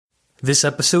This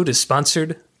episode is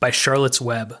sponsored by Charlotte's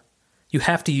Web. You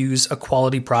have to use a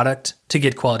quality product to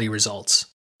get quality results.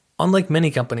 Unlike many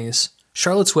companies,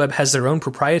 Charlotte's Web has their own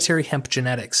proprietary hemp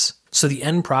genetics, so the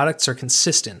end products are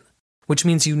consistent, which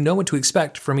means you know what to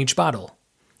expect from each bottle.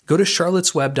 Go to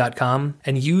charlottesweb.com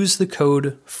and use the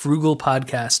code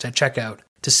FRUGALPODCAST at checkout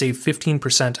to save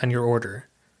 15% on your order.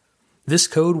 This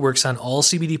code works on all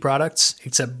CBD products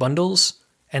except bundles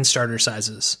and starter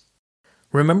sizes.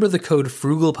 Remember, the code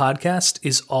FRUGALPODCAST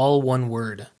is all one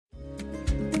word.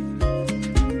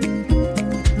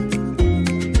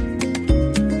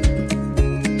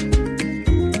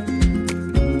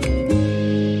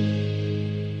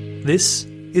 This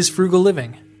is Frugal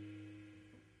Living.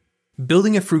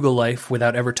 Building a frugal life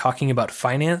without ever talking about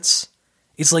finance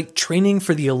is like training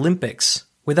for the Olympics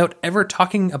without ever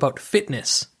talking about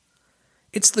fitness.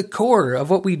 It's the core of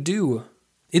what we do.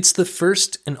 It's the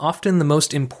first and often the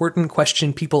most important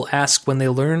question people ask when they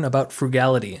learn about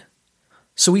frugality.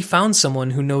 So we found someone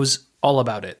who knows all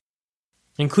about it,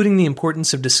 including the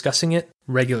importance of discussing it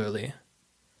regularly.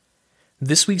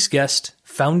 This week's guest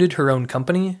founded her own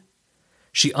company,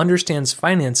 she understands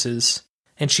finances,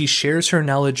 and she shares her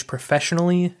knowledge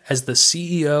professionally as the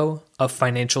CEO of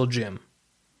Financial Gym.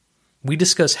 We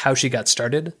discuss how she got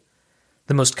started,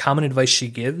 the most common advice she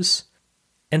gives,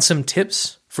 and some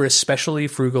tips for especially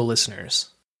frugal listeners.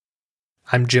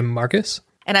 I'm Jim Marcus.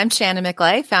 And I'm Shannon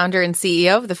McLay, founder and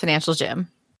CEO of the Financial Gym.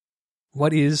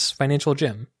 What is Financial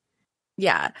Gym?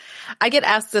 Yeah, I get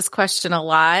asked this question a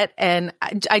lot, and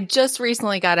I just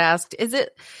recently got asked, is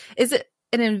it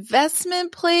an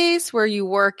investment place where you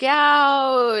work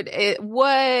out?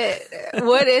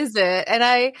 What is it? And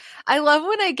I love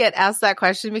when I get asked that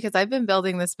question because I've been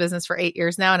building this business for 8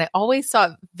 years now, and I always saw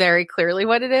very clearly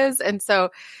what it is. And so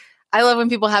I love when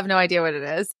people have no idea what it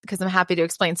is because I'm happy to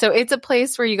explain. So it's a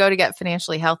place where you go to get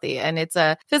financially healthy, and it's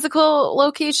a physical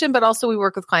location, but also we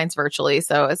work with clients virtually.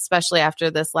 So especially after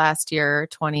this last year,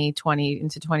 2020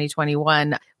 into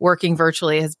 2021, working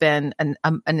virtually has been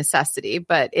a necessity,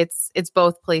 but it's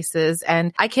both places.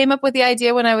 And I came up with the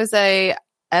idea when I was a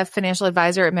financial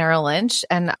advisor at Merrill Lynch,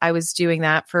 and I was doing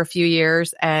that for a few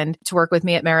years. And to work with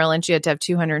me at Merrill Lynch, you had to have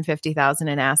 $250,000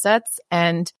 in assets.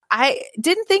 And I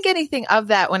didn't think anything of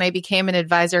that when I became an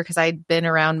advisor because I'd been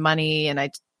around money and I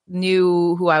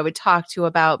knew who I would talk to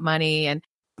about money.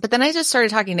 But then I just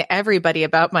started talking to everybody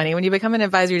about money. When you become an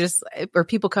advisor, or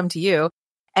people come to you.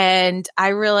 And I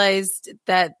realized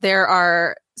that there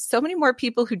are so many more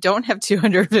people who don't have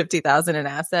 $250,000 in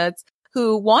assets,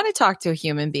 who want to talk to a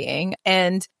human being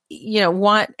and,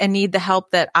 want and need the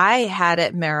help that I had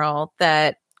at Merrill,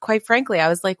 that quite frankly, I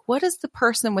was like, what does the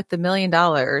person with the $1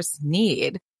 million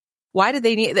need? Why did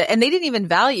they need that? And they didn't even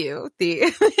value the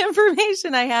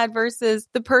information I had versus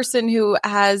the person who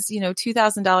has,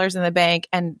 $2,000 in the bank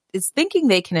and is thinking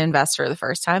they can invest for the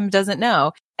first time, doesn't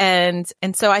know. And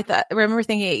so I remember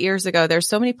thinking 8 years ago, there's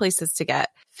so many places to get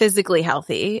physically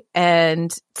healthy,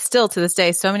 and still to this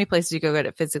day, so many places you go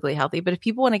get physically healthy. But if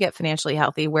people want to get financially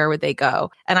healthy, where would they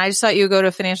go? And I just thought you would go to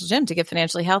a financial gym to get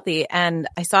financially healthy. And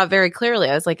I saw it very clearly.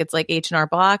 I was like, it's like H&R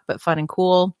Block, but fun and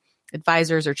cool.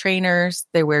 Advisors or trainers,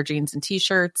 they wear jeans and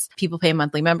t-shirts. People pay a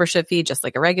monthly membership fee, just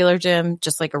like a regular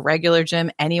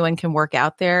gym. Anyone can work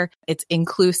out there. It's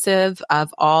inclusive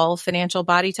of all financial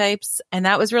body types. And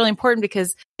that was really important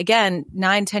because, again,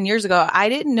 9-10 years ago, I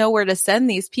didn't know where to send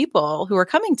these people who were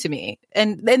coming to me.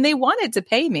 And they wanted to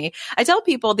pay me. I tell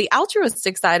people the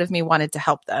altruistic side of me wanted to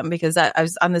help them because I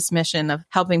was on this mission of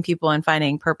helping people and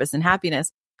finding purpose and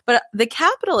happiness. But the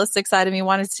capitalistic side of me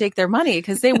wanted to take their money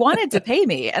because they wanted to pay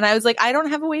me. And I was like, I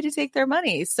don't have a way to take their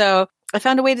money. So I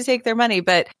found a way to take their money.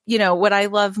 But, what I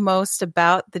love most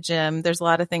about the gym, there's a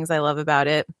lot of things I love about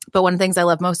it. But one of the things I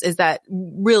love most is that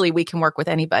really we can work with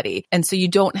anybody. And so you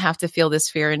don't have to feel this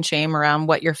fear and shame around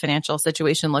what your financial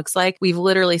situation looks like. We've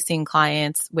literally seen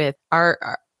clients with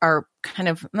our kind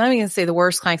of, I'm not even going to say the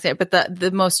worst clients, but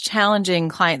the most challenging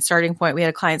client starting point. We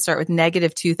had a client start with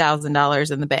negative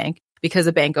 $2,000 in the bank because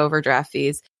of bank overdraft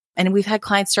fees. And we've had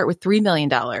clients start with $3 million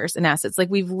in assets.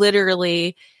 Like, we've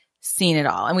literally seen it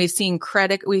all. And we've seen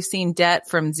debt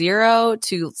from 0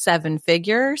 to 7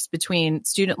 figures between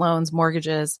student loans,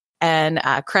 mortgages, and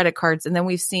credit cards. And then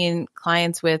we've seen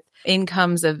clients with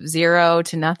incomes of 0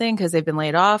 to nothing because they've been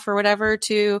laid off or whatever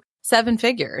to 7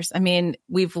 figures. I mean,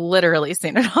 we've literally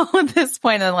seen it all at this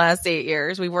point in the last 8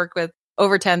 years. We've worked with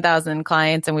over 10,000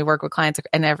 clients, and we work with clients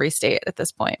in every state at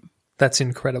this point. That's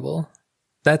incredible.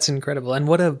 And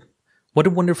what a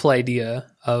wonderful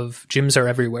idea of gyms are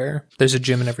everywhere. There's a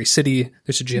gym in every city.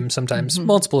 There's a gym, sometimes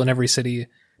multiple in every city,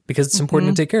 because it's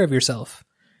important to take care of yourself.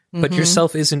 But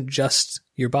yourself isn't just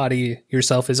your body.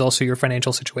 Yourself is also your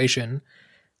financial situation,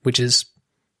 which is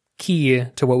key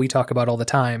to what we talk about all the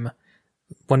time.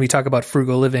 When we talk about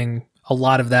frugal living, a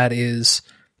lot of that is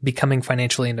becoming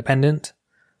financially independent.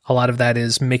 A lot of that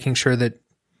is making sure that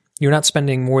you're not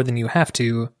spending more than you have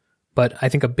to. But I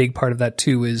think a big part of that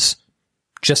too is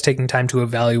just taking time to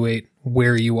evaluate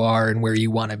where you are and where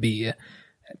you want to be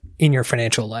in your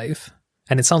financial life.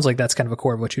 And it sounds like that's kind of a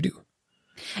core of what you do.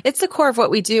 It's the core of what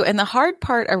we do. And the hard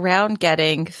part around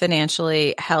getting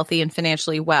financially healthy and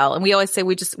financially well, and we always say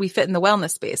we fit in the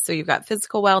wellness space. So you've got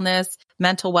physical wellness,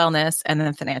 mental wellness, and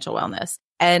then financial wellness.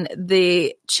 And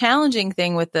the challenging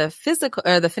thing with the physical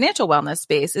or the financial wellness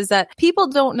space is that people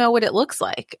don't know what it looks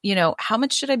like. You know, how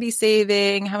much should I be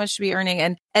saving? How much should I be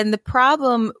earning? And the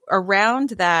problem around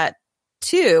that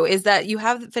too is that you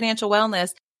have financial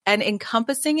wellness and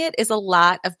encompassing it is a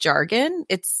lot of jargon.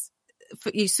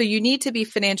 So you need to be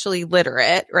financially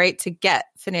literate, right, to get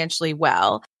financially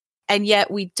well. And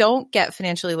yet we don't get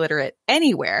financially literate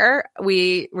anywhere.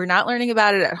 We're not learning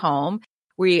about it at home.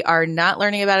 We are not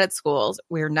learning about it at schools.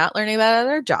 We're not learning about it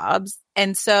at our jobs.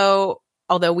 And so,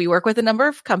 although we work with a number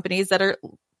of companies that are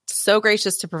so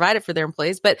gracious to provide it for their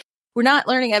employees, but we're not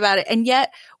learning about it. And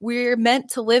yet we're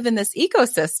meant to live in this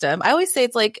ecosystem. I always say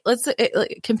it's like, let's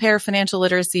compare financial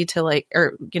literacy to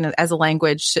as a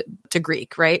language to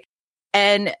Greek, right?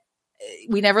 And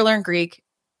we never learn Greek.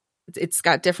 It's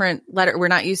got different letter. We're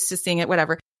not used to seeing it,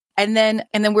 whatever. And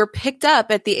then we're picked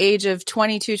up at the age of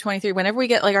 22, 23. Whenever we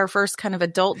get like our first kind of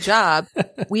adult job,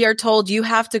 we are told you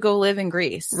have to go live in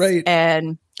Greece. Right.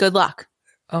 And good luck.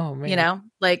 Oh man. You know,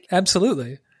 like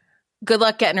absolutely. Good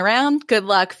luck getting around. Good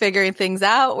luck figuring things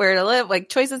out, where to live, like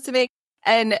choices to make.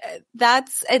 And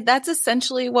that's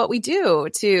essentially what we do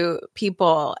to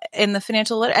people in the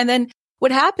financial. And then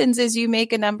what happens is you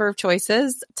make a number of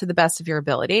choices to the best of your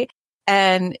ability.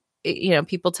 And, you know,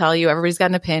 people tell you, everybody's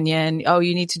got an opinion. Oh,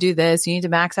 you need to do this. You need to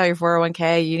max out your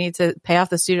 401k. You need to pay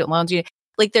off the student loans.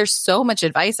 Like there's so much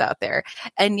advice out there.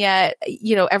 And yet,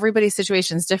 you know, everybody's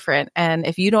situation is different. And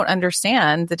if you don't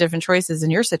understand the different choices in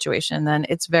your situation, then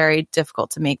it's very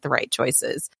difficult to make the right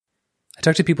choices. I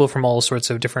talk to people from all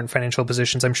sorts of different financial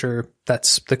positions. I'm sure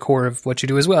that's the core of what you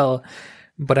do as well.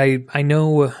 But I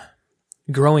know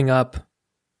growing up,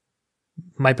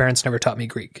 my parents never taught me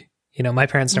Greek. You know, my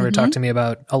parents never talked to me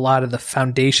about a lot of the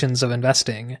foundations of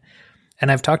investing.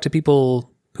 And I've talked to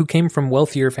people who came from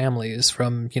wealthier families,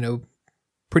 from, you know,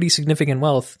 pretty significant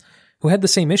wealth, who had the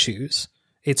same issues.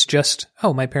 It's just,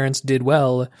 oh, my parents did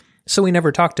well, so we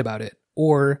never talked about it.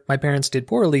 Or my parents did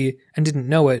poorly and didn't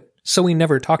know it, so we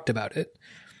never talked about it.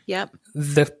 Yep.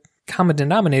 The common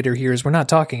denominator here is we're not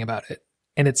talking about it.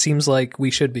 And it seems like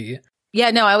we should be.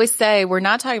 Yeah, no, I always say we're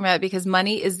not talking about it because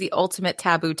money is the ultimate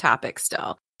taboo topic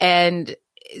still. And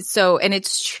so, and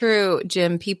it's true,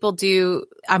 Jim, people do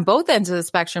on both ends of the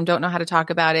spectrum don't know how to talk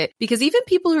about it, because even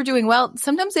people who are doing well,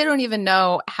 sometimes they don't even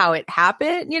know how it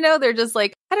happened. You know, they're just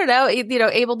like, I don't know, you know,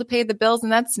 able to pay the bills,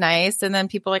 and that's nice. And then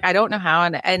people are like, I don't know how,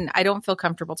 and I don't feel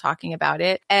comfortable talking about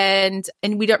it. And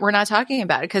we're not talking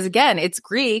about it because, again, it's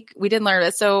Greek. We didn't learn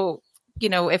it. So, you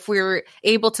know, if we were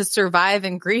able to survive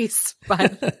in Greece by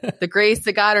the grace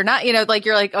of God or not, you know, like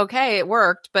you're like, okay, it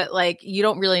worked, but like you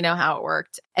don't really know how it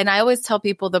worked. And I always tell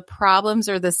people the problems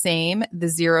are the same, the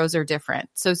zeros are different.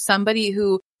 So somebody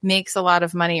who makes a lot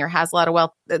of money or has a lot of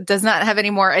wealth does not have any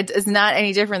more. It is not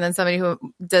any different than somebody who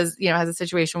does, you know, has a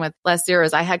situation with less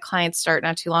zeros. I had clients start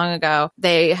not too long ago.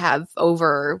 They have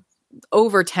over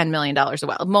 $10 million of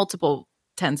wealth, multiple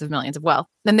tens of millions of wealth.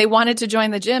 Then they wanted to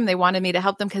join the gym. They wanted me to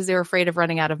help them because they were afraid of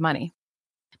running out of money.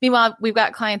 Meanwhile, we've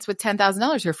got clients with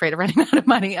 $10,000 who are afraid of running out of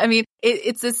money. I mean,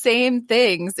 it's the same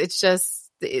things. It's just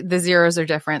the zeros are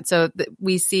different. So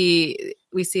we see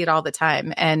it all the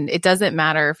time. And it doesn't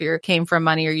matter if you came from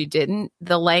money or you didn't.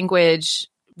 The language,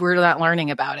 we're not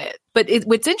learning about it. But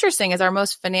what's interesting is our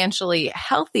most financially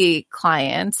healthy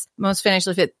clients, most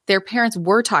financially fit, their parents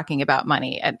were talking about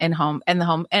money in home and the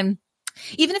home. And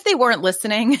even if they weren't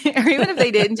listening or even if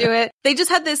they didn't do it, they just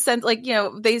had this sense, like, you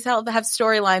know, they have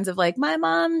storylines of like, my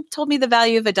mom told me the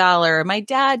value of $1. My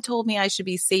dad told me I should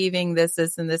be saving this,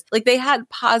 and this. Like they had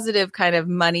positive kind of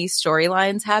money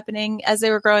storylines happening as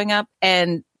they were growing up.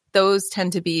 And those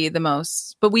tend to be the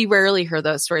most, but we rarely hear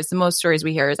those stories. The most stories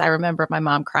we hear is I remember my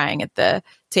mom crying at the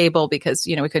table because,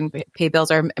 you know, we couldn't pay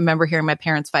bills. I remember hearing my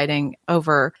parents fighting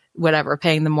over whatever,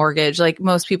 paying the mortgage. Like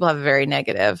most people have a very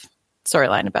negative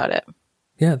storyline about it.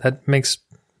 Yeah, that makes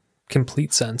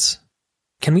complete sense.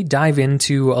 Can we dive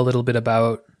into a little bit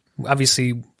about,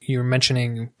 obviously, you're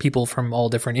mentioning people from all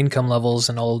different income levels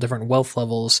and all different wealth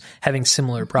levels having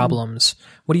similar problems.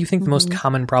 What do you think the most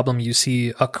common problem you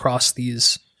see across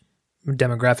these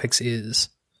demographics is.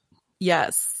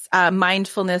 Yes.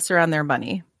 Mindfulness around their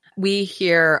money. We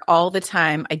hear all the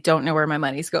time, I don't know where my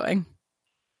money's going.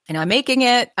 I know I'm making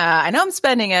it. I know I'm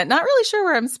spending it. Not really sure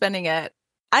where I'm spending it.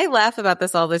 I laugh about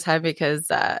this all the time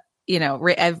because,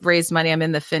 I've raised money. I'm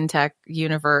in the fintech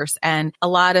universe, and a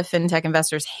lot of fintech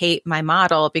investors hate my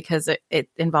model because it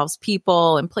involves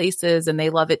people and places, and they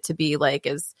love it to be like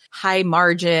as high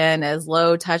margin, as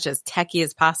low touch, as techie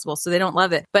as possible. So they don't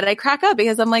love it. But I crack up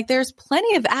because I'm like, there's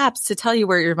plenty of apps to tell you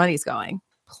where your money's going.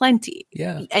 Plenty.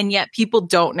 Yeah. And yet people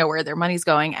don't know where their money's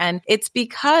going. And it's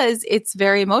because it's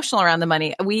very emotional around the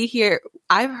money.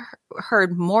 I've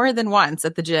heard more than once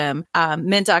at the gym,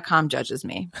 Mint.com judges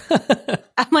me.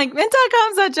 I'm like,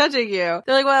 Mint.com's not judging you.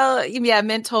 They're like, well, yeah,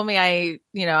 Mint told me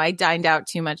I dined out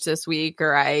too much this week,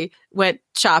 or I went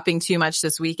shopping too much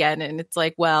this weekend. And it's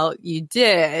like, well, you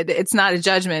did. It's not a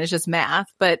judgment. It's just math.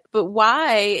 But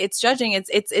why it's judging,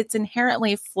 it's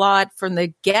inherently flawed from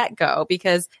the get-go,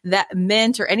 because that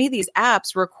Mint or any of these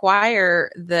apps require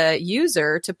the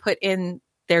user to put in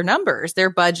their numbers, their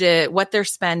budget, what they're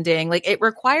spending. Like, it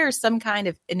requires some kind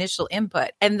of initial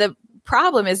input. And the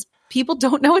problem is people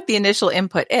don't know what the initial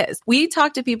input is. We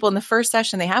talk to people in the first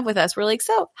session they have with us. We're like,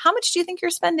 so how much do you think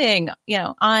you're spending,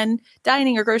 on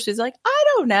dining or groceries? Like, I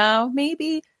don't know,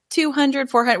 maybe 200,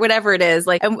 400, whatever it is.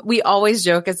 Like, and we always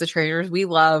joke as the trainers, we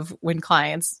love when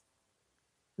clients,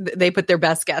 they put their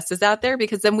best guesses out there,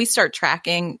 because then we start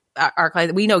tracking our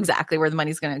clients. We know exactly where the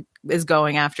money is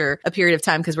going after a period of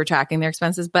time, because we're tracking their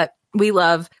expenses. But we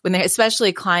love when especially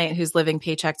a client who's living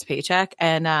paycheck to paycheck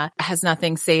and has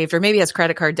nothing saved, or maybe has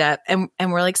credit card debt. And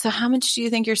we're like, so how much do you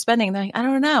think you're spending? And they're like, I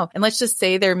don't know. And let's just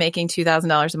say they're making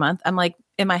 $2,000 a month. I'm like,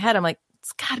 in my head, I'm like,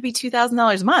 it's got to be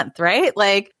 $2,000 a month, right?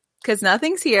 Like, because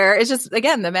nothing's here. It's just,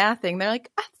 again, the math thing. They're like,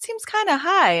 it seems kind of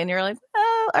high. And you're like,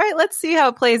 oh, all right, let's see how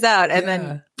it plays out. And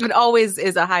then it always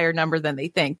is a higher number than they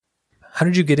think. How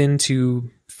did you get into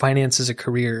finance as a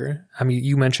career? I mean,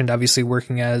 you mentioned obviously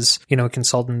working as, a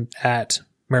consultant at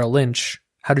Merrill Lynch.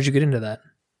 How did you get into that?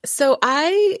 So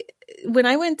when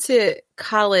I went to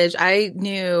college, I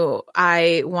knew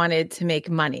I wanted to make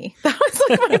money. That was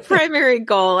like my primary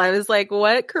goal. I was like,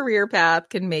 what career path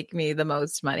can make me the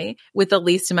most money with the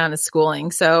least amount of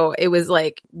schooling? So it was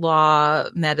like law,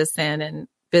 medicine, and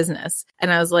business.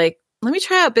 And I was like, let me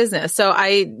try out business. So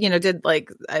I,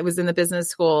 I was in the business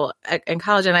school in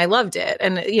college, and I loved it.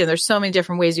 And, there's so many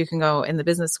different ways you can go in the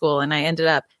business school. And I ended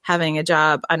up having a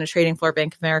job on a trading floor at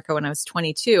Bank of America when I was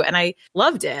 22. And I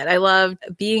loved it. I loved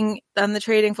being on the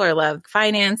trading floor. I loved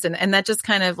finance. And that just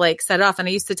kind of like set off. And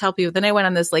I used to tell people, then I went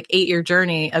on this like 8-year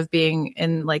journey of being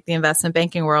in like the investment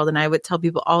banking world. And I would tell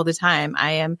people all the time,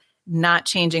 I am not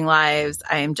changing lives.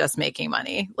 I am just making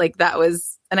money. Like that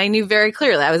was, and I knew very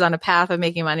clearly I was on a path of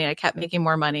making money. I kept making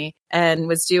more money and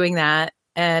was doing that,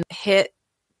 and hit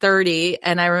 30.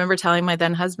 And I remember telling my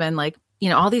then husband, like,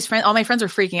 all my friends were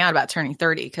freaking out about turning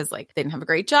 30 because like they didn't have a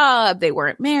great job. They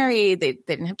weren't married. They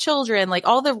didn't have children, like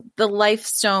all the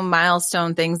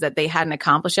milestone things that they hadn't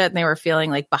accomplished yet. And they were feeling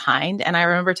like behind. And I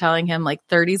remember telling him like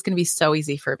 30 is going to be so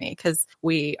easy for me because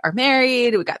we are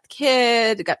married. We got the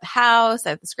kid, we got the house. I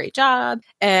have this great job.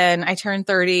 And I turned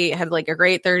 30, had like a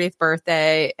great 30th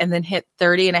birthday, and then hit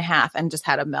 30 and a half and just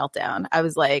had a meltdown. I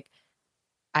was like,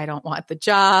 I don't want the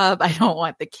job. I don't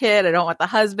want the kid. I don't want the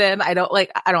husband. I don't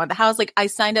want the house. Like I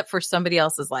signed up for somebody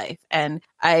else's life. And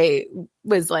I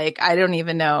was like, I don't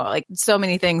even know, like so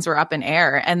many things were up in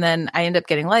air. And then I ended up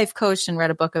getting life coached and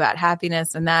read a book about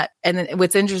happiness and that. And then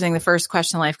what's interesting, the first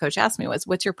question the life coach asked me was,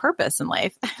 what's your purpose in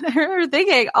life? And I remember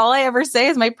thinking, all I ever say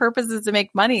is my purpose is to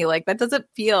make money. Like that doesn't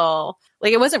feel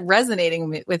like it wasn't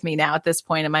resonating with me now at this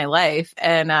point in my life.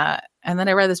 And then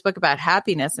I read this book about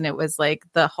happiness, and it was like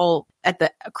at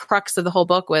the crux of the whole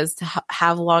book was to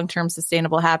have long-term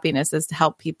sustainable happiness is to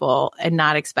help people and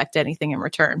not expect anything in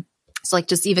return. So like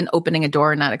just even opening a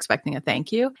door and not expecting a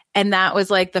thank you. And that was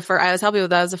like I was telling people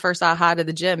that was the first aha to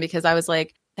the gym, because I was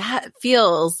like, that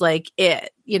feels like it,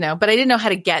 but I didn't know how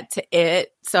to get to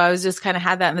it. So I was just kind of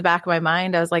had that in the back of my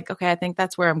mind. I was like, okay, I think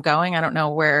that's where I'm going. I don't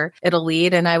know where it'll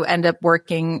lead. And I ended up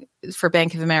working for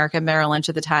Bank of America, Merrill Lynch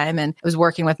at the time. And I was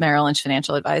working with Merrill Lynch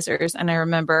financial advisors. And I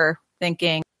remember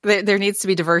thinking there needs to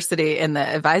be diversity in the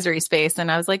advisory space.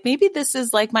 And I was like, maybe this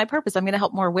is like my purpose. I'm going to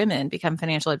help more women become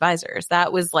financial advisors.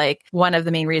 That was like one of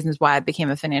the main reasons why I became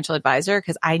a financial advisor,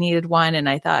 because I needed one. And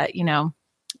I thought,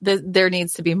 there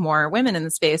needs to be more women in the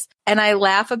space. And I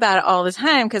laugh about it all the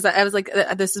time because I was like,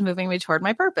 this is moving me toward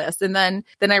my purpose. And then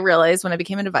I realized when I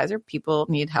became an advisor, people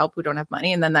need help who don't have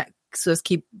money. And then that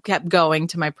kept going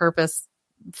to my purpose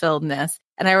filledness.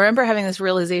 And I remember having this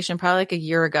realization probably like a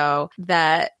year ago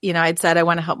that, I'd said I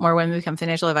want to help more women become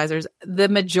financial advisors. The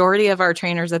majority of our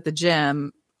trainers at the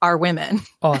gym are women.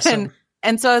 Awesome.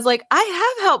 And so I was like,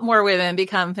 I have helped more women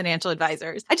become financial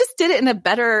advisors. I just did it in a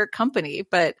better company.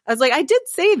 But I was like, I did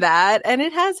say that and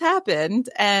it has happened.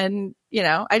 And,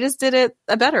 I just did it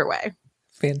a better way.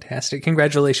 Fantastic.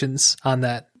 Congratulations on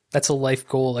that. That's a life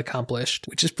goal accomplished,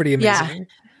 which is pretty amazing. Yeah.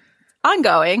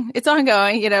 Ongoing. It's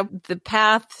ongoing, the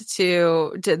path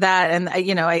to that. And,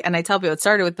 I tell people it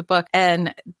started with the book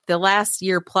and the last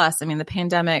year plus, the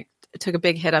pandemic took a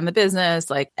big hit on the business,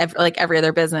 like every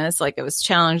other business, like it was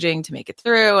challenging to make it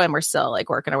through. And we're still like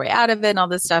working our way out of it and all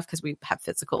this stuff because we have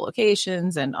physical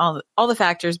locations and all the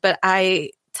factors. But I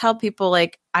tell people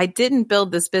like, I didn't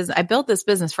build this business. I built this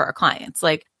business for our clients.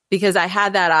 Like, because I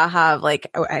had that aha of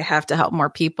like, oh, I have to help more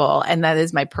people. And that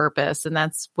is my purpose. And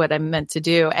that's what I'm meant to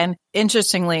do. And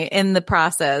interestingly, in the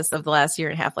process of the last year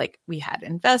and a half, like we had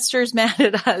investors mad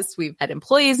at us. We've had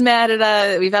employees mad at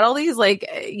us. We've had all these like,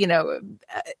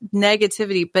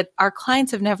 negativity, but our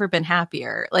clients have never been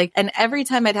happier. Like, and every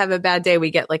time I'd have a bad day,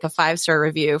 we get like a 5-star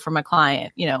review from a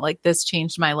client, like this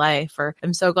changed my life, or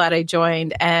I'm so glad I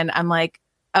joined. And I'm like,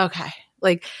 okay,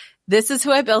 like, this is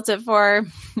who I built it for.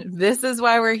 This is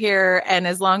why we're here. And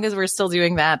as long as we're still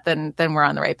doing that, then we're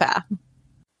on the right path.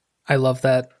 I love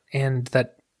that. And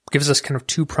that gives us kind of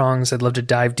two prongs I'd love to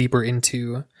dive deeper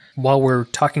into. While we're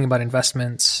talking about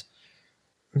investments,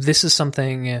 this is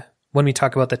something, when we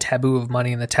talk about the taboo of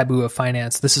money and the taboo of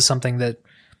finance, this is something that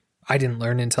I didn't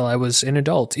learn until I was an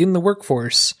adult in the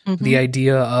workforce. Mm-hmm. The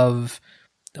idea of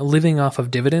living off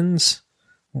of dividends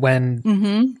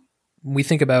when we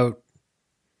think about,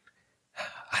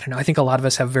 I don't know. I think a lot of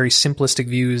us have very simplistic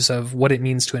views of what it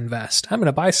means to invest. I'm going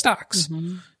to buy stocks.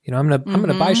 I'm going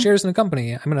to buy shares in a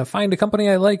company. I'm going to find a company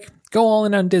I like, go all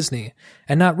in on Disney,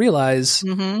 and not realize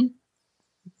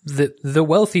that the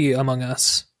wealthy among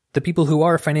us, the people who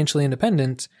are financially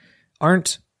independent,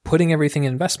 aren't putting everything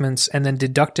in investments and then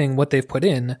deducting what they've put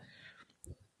in.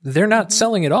 They're not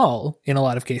selling it all in a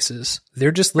lot of cases.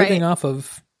 They're just living off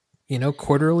of,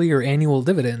 quarterly or annual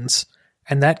dividends.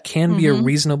 And that can be a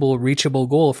reasonable, reachable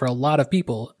goal for a lot of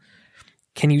people.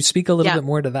 Can you speak a little bit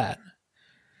more to that?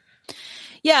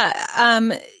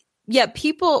 Yeah.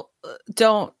 People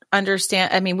don't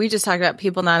understand. We just talked about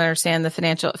people not understand the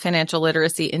financial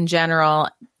literacy in general.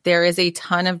 There is a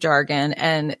ton of jargon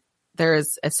and there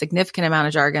is a significant amount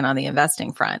of jargon on the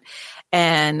investing front.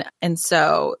 And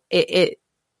so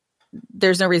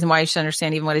there's no reason why you should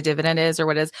understand even what a dividend is or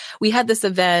what it is. We had this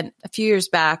event a few years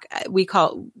back. We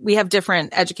have different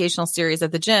educational series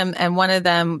at the gym. And one of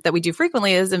them that we do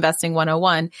frequently is Investing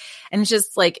 101. And it's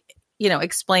just like,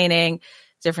 explaining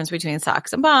the difference between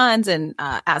stocks and bonds and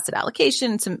asset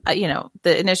allocation, some,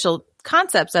 the initial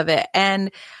concepts of it. And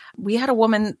we had a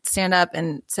woman stand up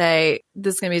and say,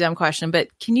 this is going to be a dumb question, but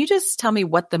can you just tell me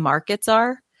what the markets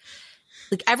are?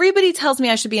 Like everybody tells me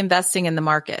I should be investing in the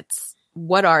markets.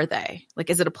 What are they? Like,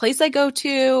 is it a place I go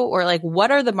to or like,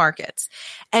 what are the markets?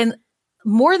 And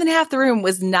more than half the room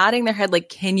was nodding their head. Like,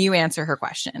 can you answer her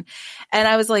question? And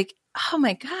I was like, oh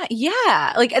my God.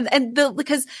 Yeah. Like,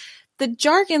 because the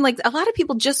jargon, like a lot of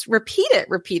people just repeat it.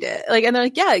 Like, and they're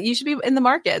like, yeah, you should be in the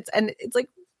markets. And it's like,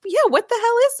 yeah, what the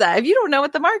hell is that? If you don't know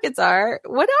what the markets are,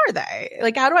 what are they?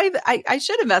 Like, how do I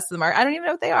should invest in the market. I don't even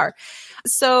know what they are.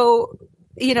 So,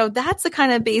 that's the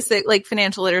kind of basic like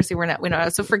financial literacy we know.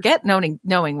 So forget knowing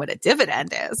what a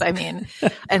dividend is.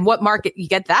 And what market you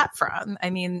get that from.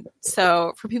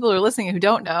 So for people who are listening who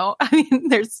don't know,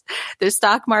 there's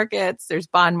stock markets, there's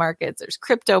bond markets, there's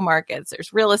crypto markets,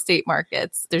 there's real estate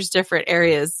markets, there's different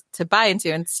areas to buy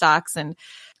into, and stocks and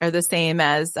are the same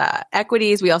as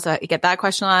equities. We also get that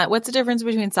question a lot. What's the difference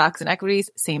between stocks and equities?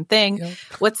 Same thing. Yep.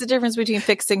 What's the difference between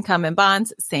fixed income and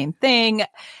bonds? Same thing.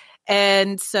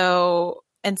 And so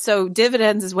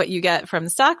dividends is what you get from the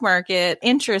stock market.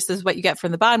 Interest is what you get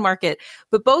from the bond market.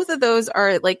 But both of those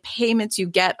are like payments you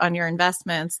get on your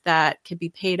investments that can be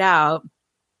paid out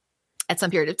at some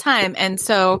period of time. And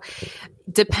so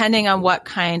depending on what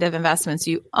kind of investments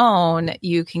you own,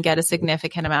 you can get a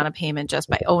significant amount of payment just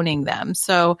by owning them.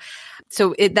 So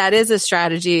that is a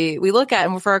strategy we look at.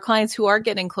 And for our clients who are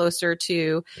getting closer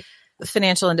to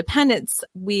financial independence,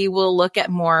 we will look at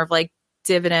more of like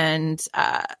dividend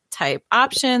type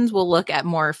options. We'll look at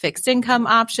more fixed income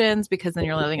options because then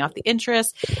you're living off the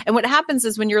interest. And what happens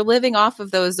is when you're living off of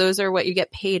those are what you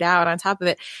get paid out on top of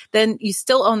it. Then you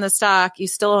still own the stock, you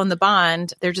still own the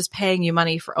bond. They're just paying you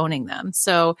money for owning them.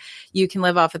 So you can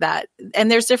live off of that.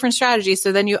 And there's different strategies.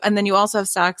 So then you also have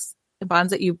stocks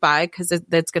bonds that you buy, because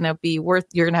that's going to be worth,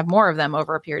 you're going to have more of them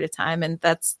over a period of time. And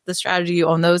that's the strategy. You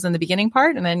own those in the beginning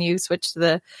part, and then you switch to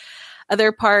the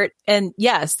other part. And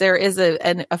yes, there is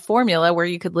a formula where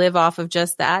you could live off of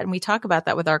just that. And we talk about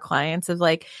that with our clients of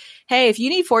like, hey, if you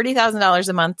need $40,000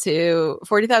 a month to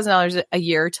 $40,000 a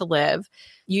year to live,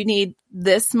 you need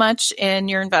this much in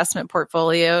your investment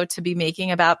portfolio to be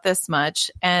making about this much.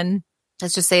 And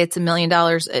let's just say it's $1 million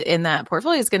in that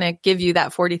portfolio is going to give you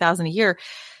that $40,000 a year.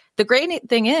 The great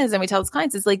thing is, and we tell these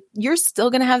clients, is like, you're still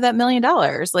going to have that $1 million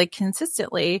like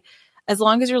consistently as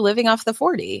long as you're living off the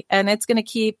 40, and it's going to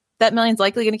keep, that million's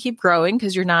likely going to keep growing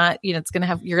because you're not, you're going to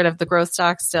have the growth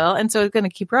stock still. And so it's going to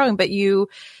keep growing, but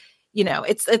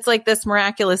it's like this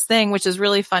miraculous thing, which is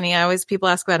really funny. People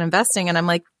ask about investing, and I'm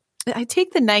like, I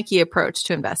take the Nike approach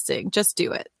to investing. Just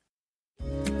do it.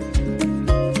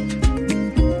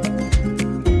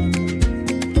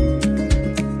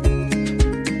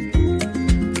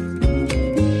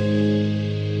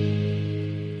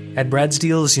 At Brad's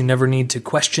Deals, you never need to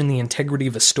question the integrity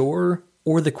of a store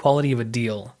or the quality of a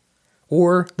deal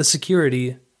or the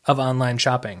security of online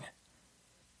shopping.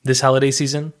 This holiday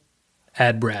season,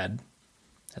 add Brad.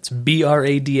 That's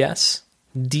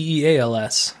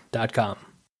BRADSDEALS.com.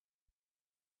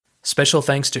 Special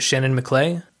thanks to Shannon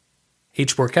McClay,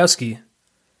 H. Borkowski,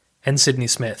 and Sydney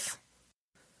Smith.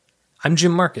 I'm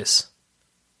Jim Marcus.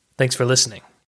 Thanks for listening.